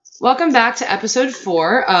Welcome back to episode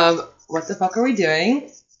 4 of What the Fuck Are We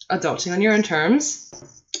Doing? Adulting on Your Own Terms.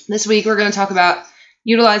 This week we're going to talk about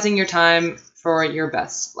utilizing your time for your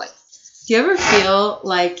best life. Do you ever feel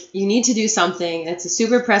like you need to do something, it's a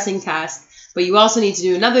super pressing task, but you also need to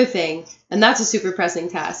do another thing, and that's a super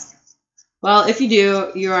pressing task? Well, if you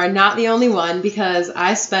do, you are not the only one, because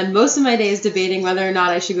I spend most of my days debating whether or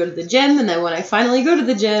not I should go to the gym, and then when I finally go to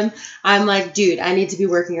the gym, I'm like, dude, I need to be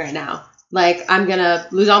working right now. Like, I'm going to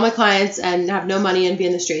lose all my clients and have no money and be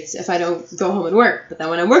in the streets if I don't go home and work. But then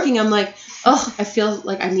when I'm working, I'm like, oh, I feel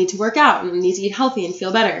like I need to work out and I need to eat healthy and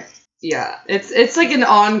feel better. Yeah, it's like an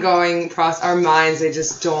ongoing process. Our minds, they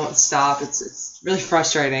just don't stop. It's really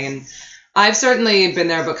frustrating. And I've certainly been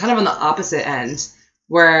there, but kind of on the opposite end,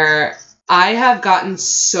 where I have gotten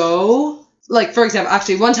so, like, for example,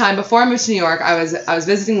 actually one time before I moved to New York, I was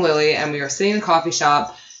visiting Lily and we were sitting in a coffee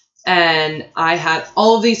shop. And I had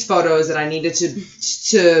all of these photos that I needed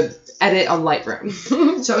to edit on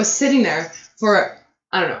Lightroom. So I was sitting there for,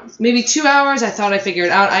 I don't know, maybe 2 hours. I thought I figured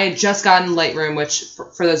it out. I had just gotten Lightroom, which,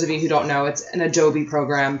 for those of you who don't know, it's an Adobe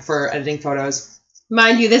program for editing photos.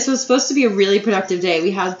 Mind you, this was supposed to be a really productive day.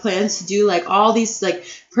 We had plans to do, like, all these, like,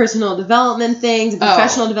 personal development things, and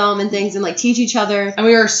professional development things, and, like, teach each other. And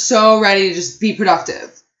we were so ready to just be productive.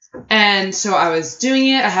 And so I was doing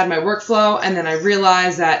it, I had my workflow, and then I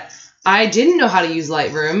realized that I didn't know how to use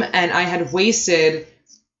Lightroom, and I had wasted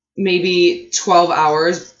maybe 12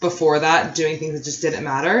 hours before that doing things that just didn't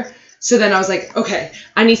matter. So then I was like, okay,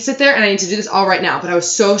 I need to sit there and I need to do this all right now. But I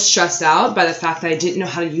was so stressed out by the fact that I didn't know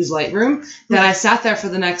how to use Lightroom that I sat there for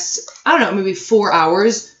the next, I don't know, maybe 4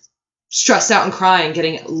 hours, stressed out and crying,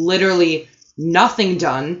 getting literally nothing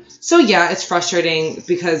done. So yeah, it's frustrating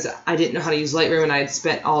because I didn't know how to use Lightroom and I had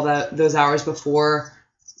spent all those hours before,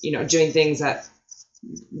 doing things that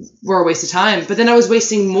were a waste of time. But then I was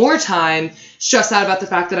wasting more time, stressed out about the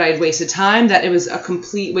fact that I had wasted time, that it was a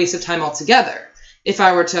complete waste of time altogether if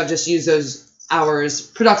I were to have just used those hours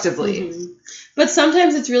productively. Mm-hmm. But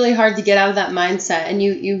sometimes it's really hard to get out of that mindset, and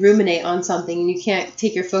you ruminate on something and you can't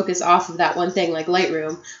take your focus off of that one thing, like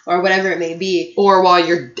Lightroom or whatever it may be. Or while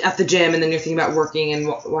you're at the gym and then you're thinking about working, and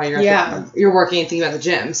while you're working and thinking about the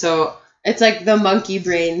gym. So it's like the monkey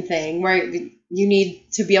brain thing where you need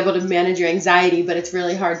to be able to manage your anxiety, but it's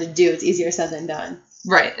really hard to do. It's easier said than done.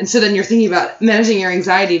 Right. And so then you're thinking about managing your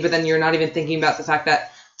anxiety, but then you're not even thinking about the fact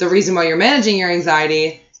that the reason why you're managing your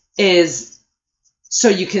anxiety is so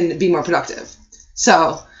you can be more productive.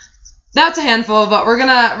 So that's a handful, but we're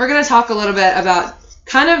gonna talk a little bit about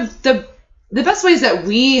kind of the best ways that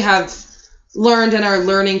we have learned and are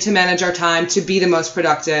learning to manage our time to be the most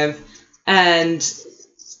productive, and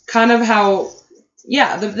kind of how,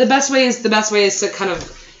 the best ways to kind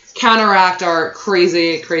of counteract our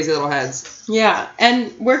crazy little heads. Yeah,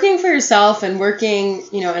 and working for yourself and working,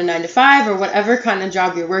 a 9 to 5 or whatever kind of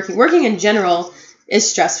job you're working in general is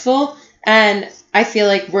stressful. And I feel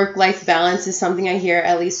like work-life balance is something I hear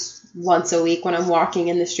at least once a week when I'm walking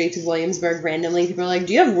in the streets of Williamsburg randomly. People are like,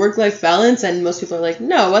 do you have work-life balance? And most people are like,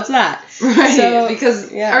 no, what's that? Right, so,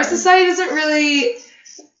 because our society doesn't really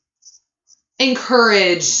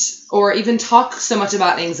encourage or even talk so much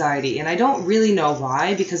about anxiety. And I don't really know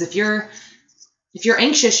why, because if you're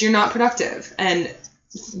anxious, you're not productive. And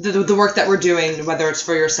the work that we're doing, whether it's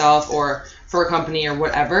for yourself or for a company or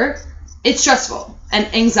whatever, it's stressful. And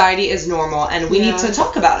anxiety is normal, and we need to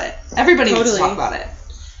talk about it. Everybody needs to talk about it.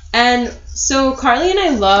 And so Carly and I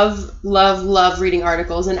love reading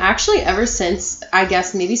articles. And actually, ever since, I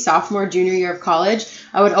guess, maybe sophomore, junior year of college,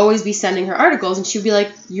 I would always be sending her articles. And she'd be like,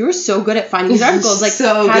 you're so good at finding these articles. Like,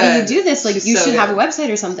 so how good. do you do this? Like, you should have a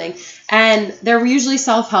website or something. And they're usually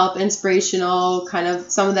self-help, inspirational, kind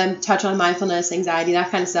of, some of them touch on mindfulness, anxiety,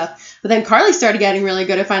 that kind of stuff. But then Carly started getting really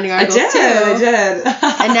good at finding articles, I did.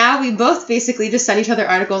 And now we both basically just send each other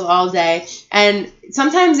articles all day. And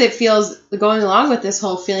sometimes it feels, going along with this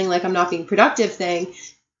whole feeling like I'm not being productive thing,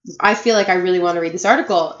 I feel like I really want to read this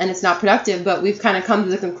article and it's not productive, but we've kind of come to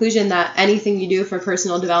the conclusion that anything you do for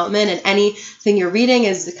personal development and anything you're reading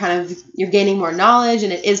is kind of, you're gaining more knowledge,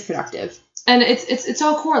 and it is productive. And it's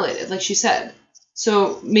all correlated, like she said.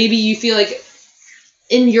 So maybe you feel like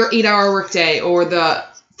in your 8-hour workday or the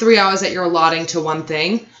 3 hours that you're allotting to one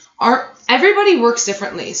thing, everybody works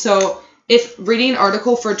differently. So if reading an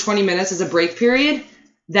article for 20 minutes is a break period,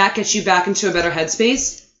 that gets you back into a better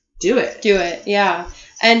headspace, do it. Do it, yeah.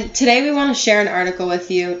 And today we want to share an article with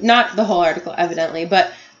you, not the whole article evidently,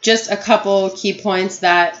 but just a couple key points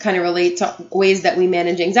that kind of relate to ways that we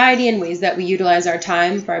manage anxiety and ways that we utilize our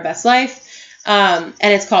time for our best life. And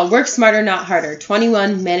it's called Work Smarter, Not Harder,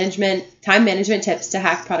 21 time management tips to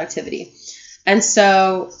hack productivity. And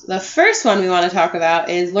so the first one we want to talk about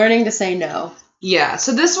is learning to say no. Yeah,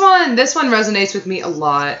 so this one resonates with me a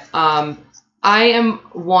lot. I am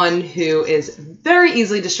one who is very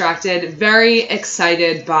easily distracted, very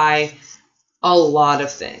excited by a lot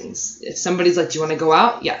of things. If somebody's like, do you want to go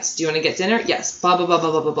out? Yes. Do you want to get dinner? Yes. Blah, blah, blah,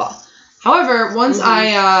 blah, blah, blah, blah. However, once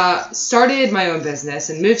I started my own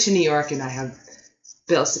business and moved to New York and I have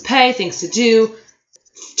bills to pay, things to do,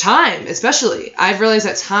 time especially, I've realized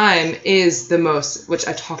that time is the most, which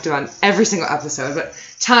I've talked about in every single episode, but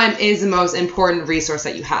time is the most important resource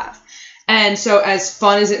that you have. And so as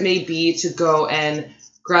fun as it may be to go and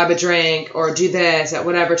grab a drink or do this at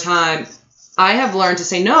whatever time, I have learned to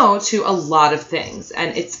say no to a lot of things.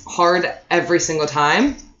 And it's hard every single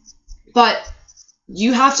time. But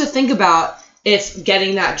you have to think about if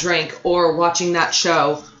getting that drink or watching that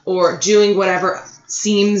show or doing whatever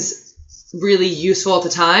seems really useful at the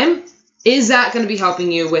time, is that going to be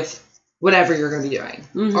helping you with whatever you're going to be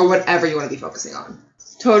doing or whatever you want to be focusing on?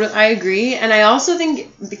 Totally, I agree. And I also think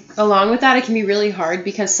along with that, it can be really hard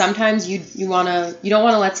because sometimes you don't want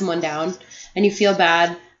to let someone down and you feel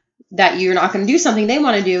bad that you're not going to do something they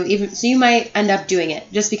want to do, so you might end up doing it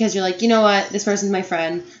just because you're like, you know what, this person's my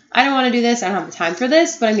friend. I don't want to do this. I don't have the time for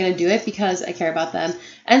this, but I'm going to do it because I care about them.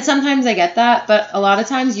 And sometimes I get that, but a lot of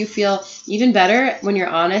times you feel even better when you're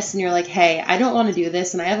honest and you're like, hey, I don't want to do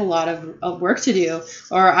this and I have a lot of work to do,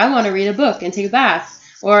 or I want to read a book and take a bath,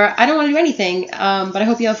 or I don't want to do anything, but I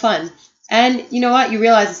hope you have fun. And you know what? You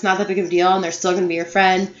realize it's not that big of a deal and they're still going to be your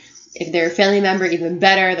friend. If they're a family member, even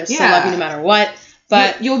better. They're still love you no matter what.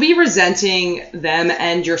 But you'll be resenting them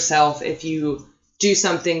and yourself if you do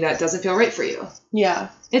something that doesn't feel right for you. Yeah.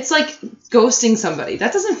 It's like ghosting somebody.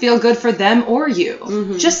 That doesn't feel good for them or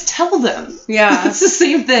you. Just tell them. Yeah. It's the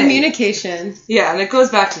same thing. Communication. Yeah, and it goes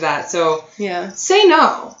back to that. So say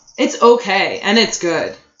no. It's okay. And it's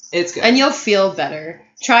good. It's good. And you'll feel better.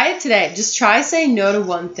 Try it today. Just try saying no to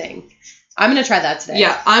one thing. I'm going to try that today.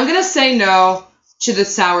 Yeah, I'm going to say no to the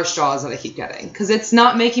sour straws that I keep getting because it's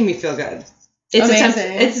not making me feel good.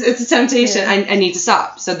 It's a temptation. Yeah. I need to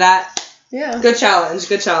stop. So good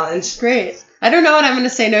challenge. Great. I don't know what I'm going to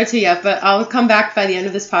say no to yet, but I'll come back by the end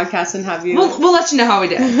of this podcast and have you. We'll let you know how we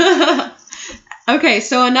did. Okay,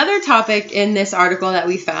 so another topic in this article that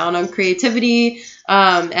we found on creativity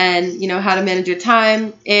and how to manage your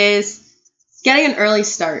time is getting an early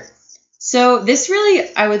start. So this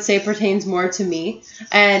really, I would say, pertains more to me.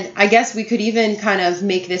 And I guess we could even kind of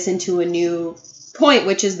make this into a new point,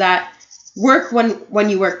 which is that work when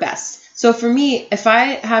you work best. So for me, if I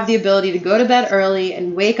have the ability to go to bed early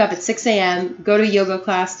and wake up at 6 a.m., go to yoga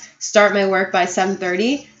class, start my work by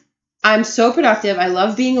 7:30, I'm so productive. I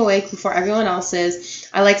love being awake before everyone else is.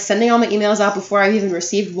 I like sending all my emails out before I've even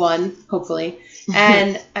received one, hopefully.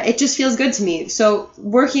 And it just feels good to me. So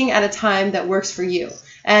working at a time that works for you.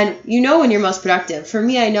 And when you're most productive. For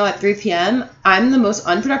me, I know at 3 p.m., I'm the most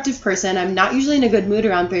unproductive person. I'm not usually in a good mood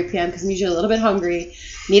around 3 p.m. because I'm usually a little bit hungry,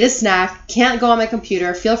 need a snack, can't go on my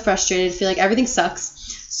computer, feel frustrated, feel like everything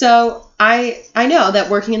sucks. So I know that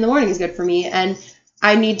working in the morning is good for me. And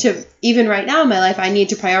I need to, even right now in my life, I need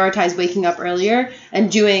to prioritize waking up earlier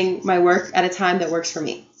and doing my work at a time that works for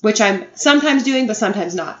me, which I'm sometimes doing, but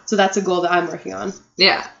sometimes not. So that's a goal that I'm working on.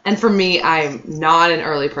 Yeah. And for me, I'm not an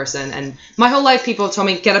early person. And my whole life, people have told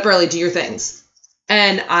me, get up early, do your things.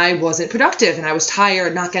 And I wasn't productive and I was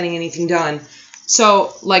tired, not getting anything done.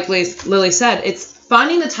 So like Lily said, it's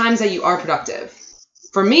finding the times that you are productive.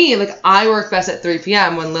 For me, I work best at 3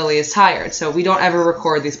 p.m. when Lily is tired. So we don't ever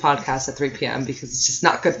record these podcasts at 3 p.m. because it's just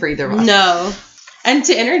not good for either of us. No. And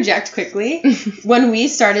to interject quickly, when we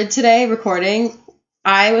started today recording,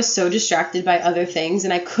 I was so distracted by other things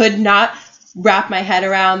and I could not wrap my head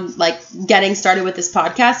around getting started with this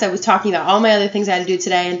podcast. I was talking about all my other things I had to do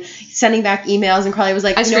today and sending back emails, and Carly was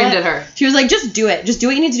like, I screamed at her. She was like, just do it. Just do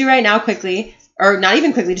what you need to do right now quickly. Or not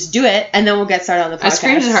even quickly, just do it, and then we'll get started on the podcast. I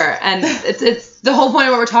screamed at her, and it's the whole point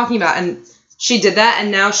of what we're talking about. And she did that,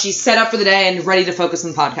 and now she's set up for the day and ready to focus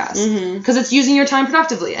on the podcast. Because it's using your time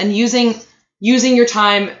productively and using your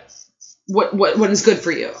time what is good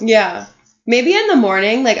for you. Yeah. Maybe in the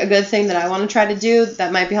morning, a good thing that I want to try to do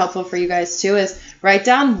that might be helpful for you guys too is write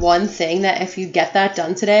down one thing that if you get that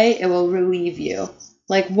done today, it will relieve you.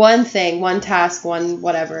 One thing, one task, one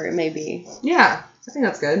whatever it may be. Yeah. I think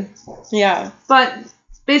that's good. Yeah. But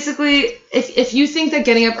basically, if you think that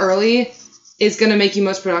getting up early is going to make you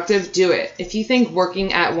most productive, do it. If you think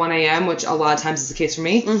working at 1 a.m., which a lot of times is the case for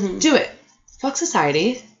me, do it. Fuck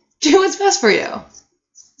society. Do what's best for you.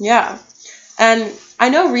 Yeah. And I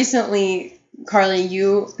know recently, Carly,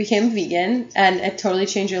 you became vegan, and it totally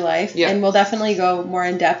changed your life. Yeah. And we'll definitely go more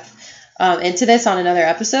in depth into this on another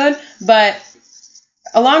episode. But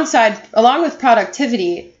along with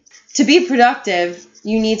productivity, to be productive,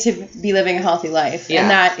 you need to be living a healthy life. Yeah. And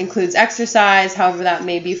that includes exercise, however that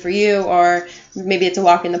may be for you, or maybe it's a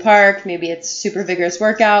walk in the park, maybe it's super vigorous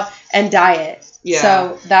workout, and diet. Yeah.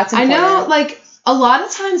 So that's important. I know, like, a lot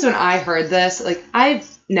of times when I heard this, like, I've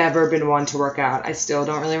never been one to work out. I still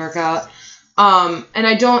don't really work out. And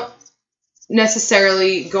I don't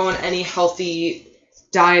necessarily go on any healthy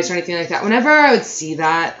diets or anything like that. Whenever I would see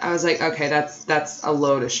that, I was like, okay, that's a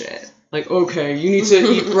load of shit. Like, okay, you need to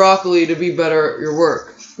eat broccoli to be better at your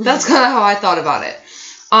work. That's kind of how I thought about it.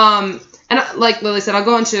 And like Lily said, I'll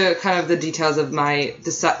go into kind of the details of my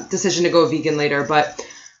decision to go vegan later, but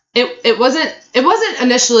it wasn't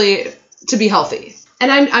initially to be healthy.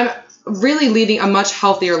 And I'm really leading a much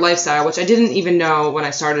healthier lifestyle, which I didn't even know when I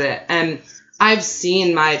started it. And I've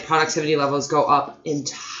seen my productivity levels go up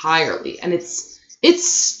entirely. And it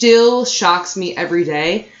still shocks me every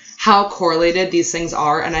day how correlated these things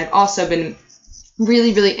are. And I've also been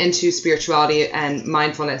really, really into spirituality and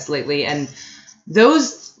mindfulness lately. And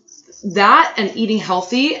that and eating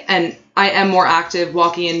healthy, and I am more active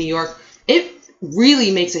walking in New York, it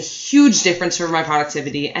really makes a huge difference for my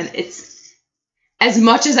productivity. And it's, as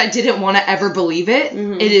much as I didn't want to ever believe it,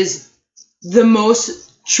 it is the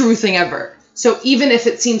most true thing ever. So even if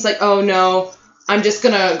it seems like, oh no, I'm just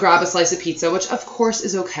going to grab a slice of pizza, which of course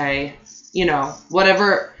is okay, you know,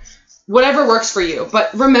 whatever works for you.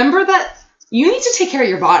 But remember that you need to take care of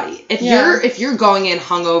your body. If you're going in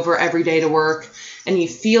hungover every day to work and you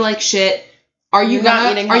feel like shit, are you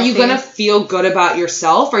gonna feel good about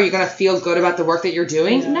yourself? Are you gonna feel good about the work that you're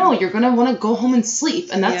doing? Yeah. No, you're gonna want to go home and sleep.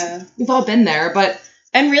 And we've all been there,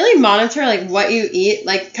 and really monitor like what you eat,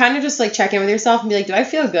 like kind of just like check in with yourself and be like, do I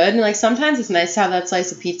feel good? And like sometimes it's nice to have that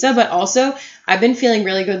slice of pizza, but also I've been feeling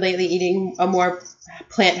really good lately eating a more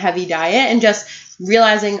plant heavy diet and just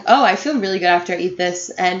realizing, oh, I feel really good after I eat this,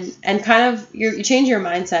 and kind of you change your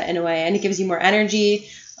mindset in a way, and it gives you more energy.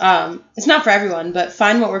 It's not for everyone, but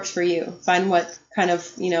find what works for you. Find what kind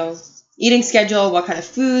of, eating schedule, what kind of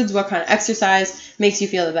foods, what kind of exercise makes you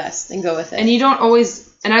feel the best, and go with it. And you don't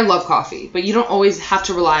always, and I love coffee, but you don't always have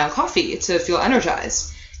to rely on coffee to feel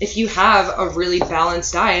energized. If you have a really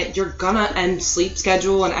balanced diet, and sleep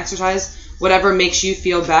schedule and exercise, whatever makes you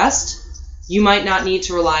feel best, you might not need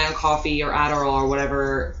to rely on coffee or Adderall or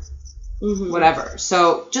whatever.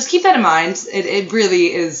 So just keep that in mind. It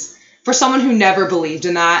really is, for someone who never believed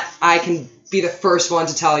in that, I can be the first one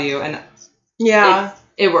to tell you. And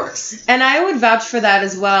it works. And I would vouch for that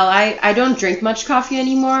as well. I don't drink much coffee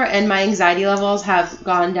anymore, and my anxiety levels have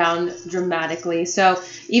gone down dramatically. So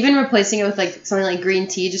even replacing it with like something like green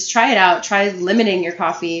tea, just try it out. Try limiting your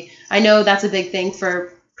coffee. I know that's a big thing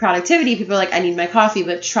for productivity. People are like, I need my coffee,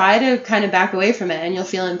 but try to kind of back away from it and you'll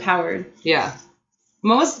feel empowered. Yeah.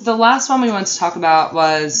 What was the last one we wanted to talk about?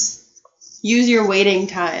 Was use your waiting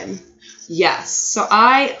time. Yes. So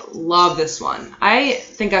I love this one. I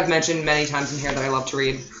think I've mentioned many times in here that I love to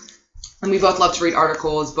read. And we both love to read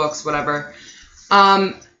articles, books, whatever.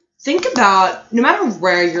 Think about, no matter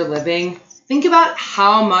where you're living, think about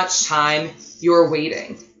how much time you're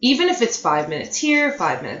waiting. Even if it's 5 minutes here,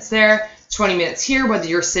 5 minutes there, 20 minutes here, whether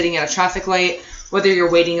you're sitting at a traffic light, whether you're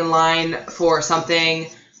waiting in line for something,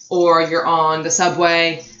 or you're on the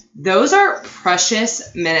subway. Those are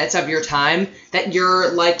precious minutes of your time that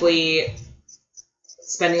you're likely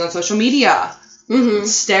spending on social media,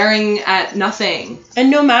 staring at nothing. And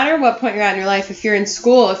no matter what point you're at in your life, if you're in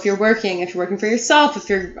school, if you're working for yourself, if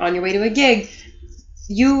you're on your way to a gig,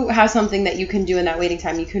 you have something that you can do in that waiting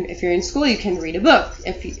time. You can, if you're in school, you can read a book,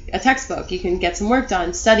 a textbook. You can get some work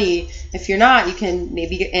done, study. If you're not, you can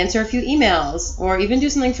maybe answer a few emails, or even do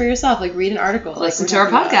something for yourself, like read an article. Listen to our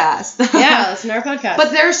podcast. Listen to our podcast.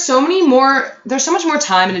 But there's so much more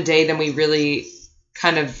time in a day than we really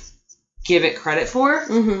kind of give it credit for.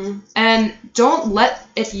 And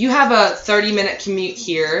if you have a 30-minute commute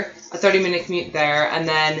here, a 30-minute commute there, and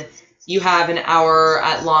then you have an hour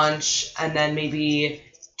at lunch, and then maybe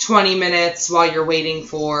 20 minutes while you're waiting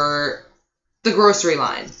for the grocery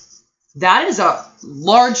line. That is a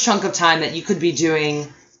large chunk of time that you could be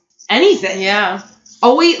doing anything. Yeah.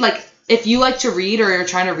 Oh, wait, like, if you like to read or you're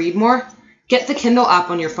trying to read more, get the Kindle app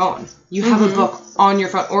on your phone. You have a book on your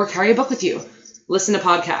phone, or carry a book with you. Listen to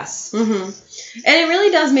podcasts. And it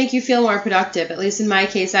really does make you feel more productive. At least in my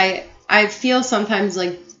case, I feel sometimes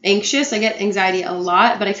like anxious. I get anxiety a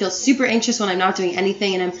lot, but I feel super anxious when I'm not doing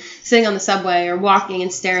anything and I'm sitting on the subway or walking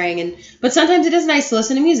and staring. But sometimes it is nice to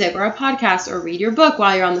listen to music or a podcast or read your book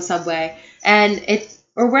while you're on the subway,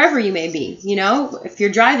 or wherever you may be. If you're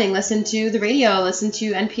driving, listen to the radio, listen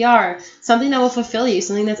to NPR, something that will fulfill you,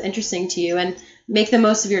 something that's interesting to you. And make the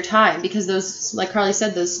most of your time, because those, like Carly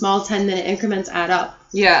said, those small 10-minute increments add up.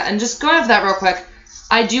 Yeah, and just going off that real quick,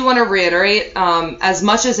 I do want to reiterate, as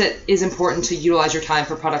much as it is important to utilize your time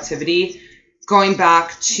for productivity, going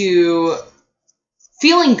back to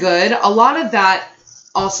feeling good, a lot of that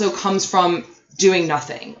also comes from doing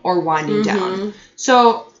nothing or winding down.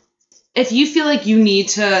 So if you feel like you need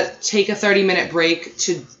to take a 30-minute break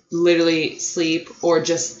to literally sleep or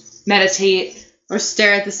just meditate or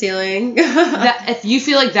stare at the ceiling, that if you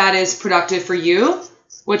feel like that is productive for you,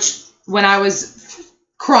 which when I was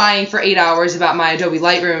crying for 8 hours about my Adobe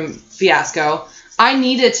Lightroom fiasco, I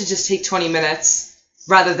needed to just take 20 minutes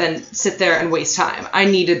rather than sit there and waste time. I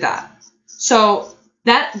needed that. So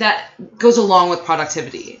that goes along with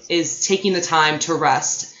productivity, is taking the time to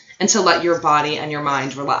rest and to let your body and your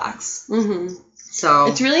mind relax. So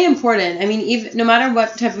it's really important. I mean, even no matter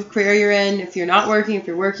what type of career you're in, if you're not working, if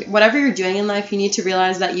you're working, whatever you're doing in life, you need to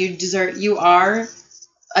realize that you are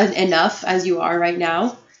enough as you are right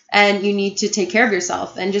now, and you need to take care of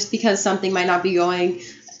yourself. And just because something might not be going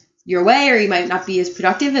your way, or you might not be as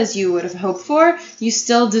productive as you would have hoped for, you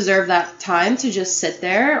still deserve that time to just sit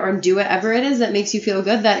there or do whatever it is that makes you feel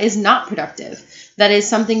good, that is not productive. That is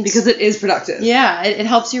something, because it is productive. Yeah, it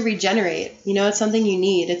helps you regenerate. It's something you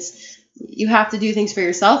need. You have to do things for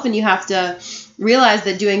yourself, and you have to realize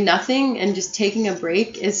that doing nothing and just taking a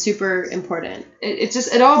break is super important.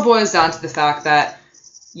 It all boils down to the fact that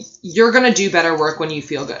you're going to do better work when you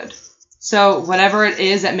feel good. So whatever it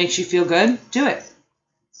is that makes you feel good, do it.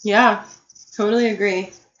 Yeah, totally agree.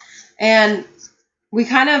 And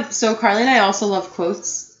so Carly and I also love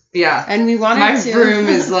quotes. Yeah. And we wanted My to... room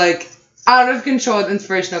is like out of control with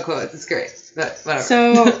inspirational quotes. It's great, but whatever.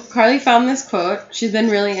 So Carly found this quote. She's been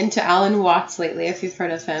really into Alan Watts lately, if you've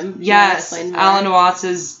heard of him. Yes, Alan Watts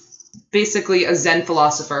is basically a Zen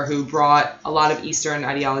philosopher who brought a lot of Eastern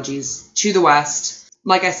ideologies to the West.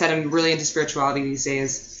 Like I said, I'm really into spirituality these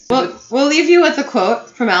days. We'll leave you with a quote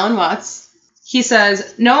from Alan Watts. He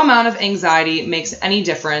says, "No amount of anxiety makes any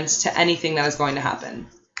difference to anything that is going to happen."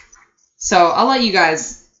 So I'll let you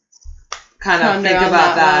guys kind of think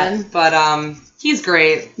about that. But he's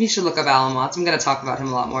great. You should look up Alan Watts. I'm going to talk about him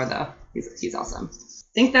a lot more, though. He's awesome.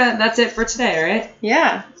 I think that's it for today, right?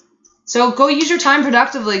 Yeah. So go use your time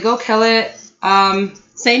productively. Go kill it.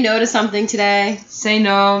 Say no to something today. Say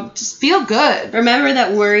no. Just feel good. Remember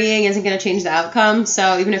that worrying isn't going to change the outcome.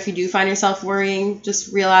 So even if you do find yourself worrying,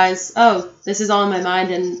 just realize, oh, this is all in my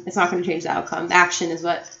mind and it's not going to change the outcome. Action is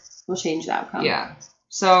what will change the outcome. Yeah.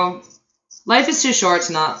 So life is too short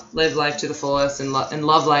to not live life to the fullest and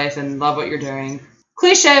love life and love what you're doing.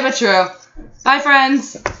 Cliche, but true. Bye,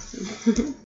 friends.